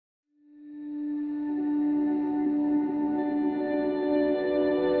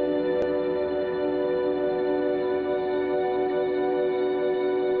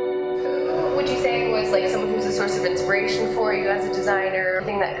source of inspiration for you as a designer?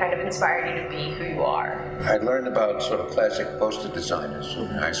 Anything that kind of inspired you to be who you are? I learned about sort of classic poster designers in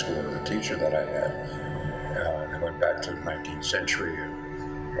high school with a teacher that I had. I went back to the 19th century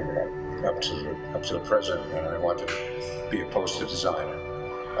up to the present, and I wanted to be a poster designer.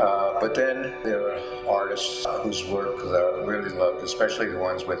 But then there are artists whose work I really loved, especially the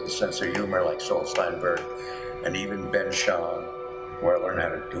ones with a sense of humor like Saul Steinberg and even Ben Shahn, where I learned how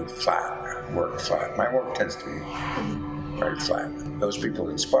to do work flat. My work tends to be very flat. Those people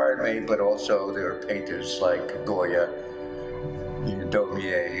inspired me, but also there are painters like Goya,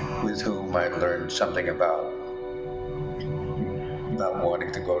 Daumier, with whom I learned something about not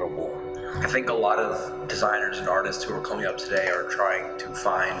wanting to go to war. I think a lot of designers and artists who are coming up today are trying to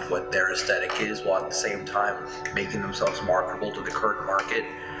find what their aesthetic is while at the same time making themselves marketable to the current market.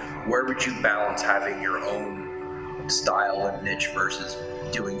 Where would you balance having your own style and niche versus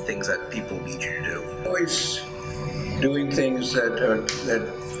doing things that people need you to do? Always doing things that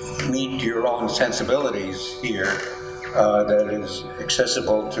meet your own sensibilities here, that is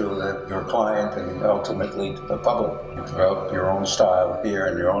accessible to your client and ultimately to the public. Develop your own style here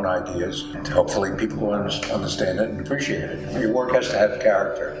and your own ideas, and hopefully people will understand it and appreciate it. Your work has to have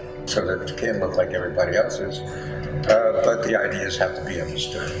character so that it can't look like everybody else's, but the ideas have to be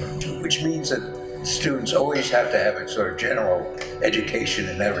understood, which means that students always have to have a sort of general education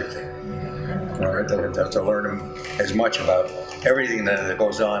in everything. All right, they have to learn as much about everything that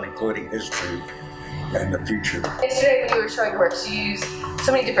goes on, including history and the future. Yesterday when you were showing works, you used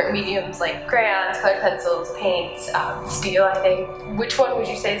so many different mediums like crayons, colored pencils, paints, steel, I think. Which one would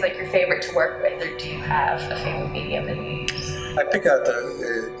you say is like your favorite to work with, or do you have a favorite medium that you use? I pick out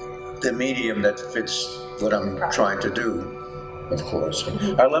the medium that fits what I'm trying to do, of course.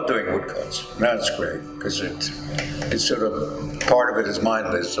 I love doing woodcuts. That's great, because it's sort of, part of it is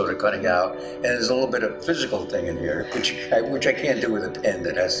mindless, sort of cutting out, and there's a little bit of physical thing in here, which I can't do with a pen.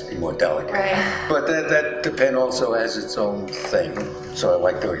 That has to be more delicate. Right. But the pen also has its own thing, so I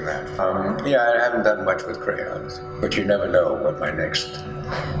like doing that. Yeah, I haven't done much with crayons, but you never know what my next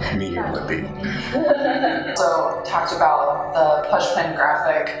medium would be. So talked about the push pen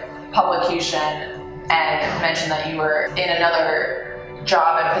graphic publication, and mentioned that you were in another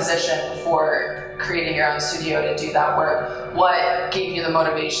job and position before creating your own studio to do that work. What gave you the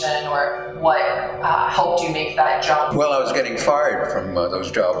motivation, or what helped you make that jump? Well, I was getting fired from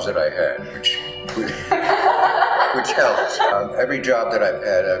those jobs that I had, which helps. Every job that I've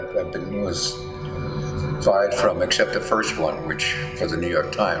had, was fired from, except the first one, which for the New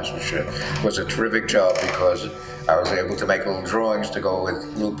York Times, which was a terrific job because I was able to make little drawings to go with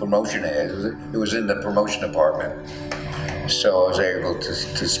little promotion ads. It was in the promotion department. So I was able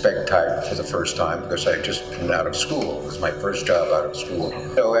to spec type for the first time because I had just been out of school. It was my first job out of school.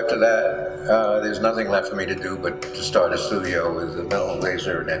 So after that, there's nothing left for me to do but to start a studio with a metal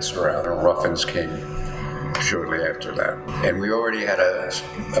laser and surround. Ruffins came shortly after that. And we already had a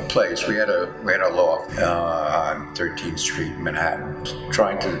place. We had a loft on 13th Street, Manhattan,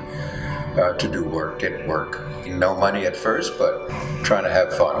 trying to do work, get work. No money at first, but trying to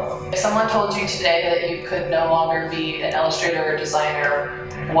have fun. If someone told you today that you could no longer be an illustrator or designer,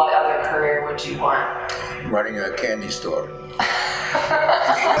 what other career would you want? Running a candy store.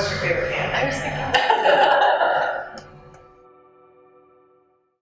 What's your favorite candy? I was thinking that.